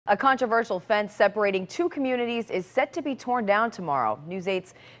A controversial fence separating two communities is set to be torn down tomorrow. News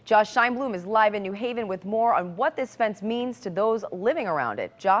 8's Josh Scheinblum is live in New Haven with more on what this fence means to those living around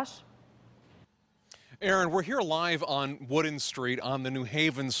it. Josh? Aaron, we're here live on Wooden Street on the New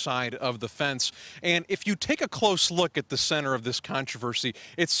Haven side of the fence. And if you take a close look at the center of this controversy,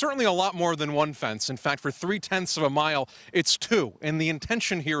 it's certainly a lot more than one fence. In fact, for 3/10 of a mile, it's two. And the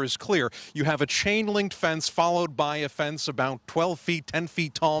intention here is clear. You have a chain-linked fence followed by a fence about 12 feet, 10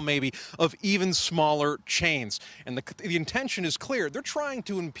 feet tall maybe, of even smaller chains. And the intention is clear. They're trying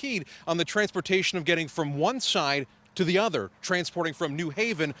to impede on the transportation of getting from one side to the other, transporting from New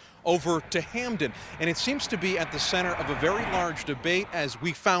Haven over to Hamden. And it seems to be at the center of a very large debate as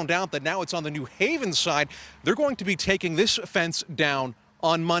we found out that now it's on the New Haven side. They're going to be taking this fence down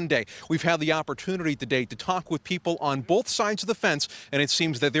on Monday. We've had the opportunity today to talk with people on both sides of the fence, and it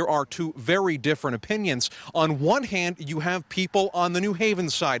seems that there are two very different opinions. On one hand, you have people on the New Haven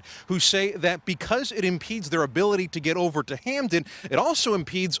side who say that because it impedes their ability to get over to Hamden, it also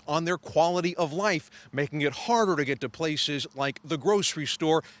impedes on their quality of life, making it harder to get to places like the grocery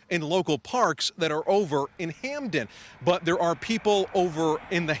store and local parks that are over in Hamden. But there are people over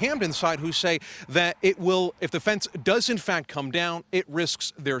in the Hamden side who say that it will, if the fence does in fact come down, it risks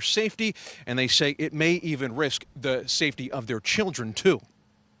their safety, and they say it may even risk the safety of their children too.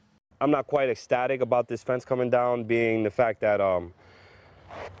 I'm not quite ecstatic about this fence coming down, being the fact that a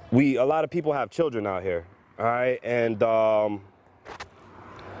lot of people have children out here, all right, and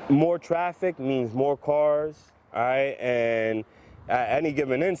more traffic means more cars, all right, and at any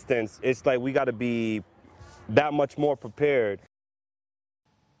given instance, it's like we got to be that much more prepared.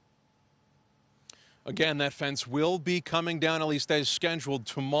 Again, that fence will be coming down, at least as scheduled,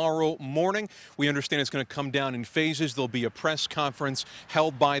 tomorrow morning. We understand it's going to come down in phases. There'll be a press conference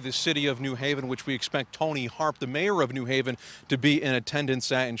held by the city of New Haven, which we expect Toni Harp, the mayor of New Haven, to be in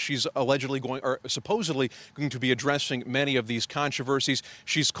attendance at. And she's supposedly going to be addressing many of these controversies.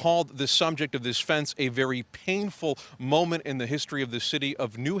 She's called the subject of this fence a very painful moment in the history of the city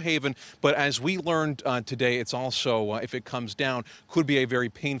of New Haven. But as we learned today, it's also, if it comes down, could be a very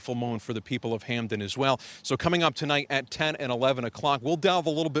painful moment for the people of Hamden as well. So coming up tonight at 10 and 11 o'clock, we'll delve a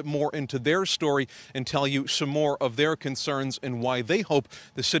little bit more into their story and tell you some more of their concerns and why they hope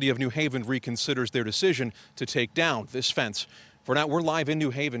the city of New Haven reconsiders their decision to take down this fence. For now, we're live in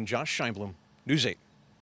New Haven. Josh Scheinblum, News 8.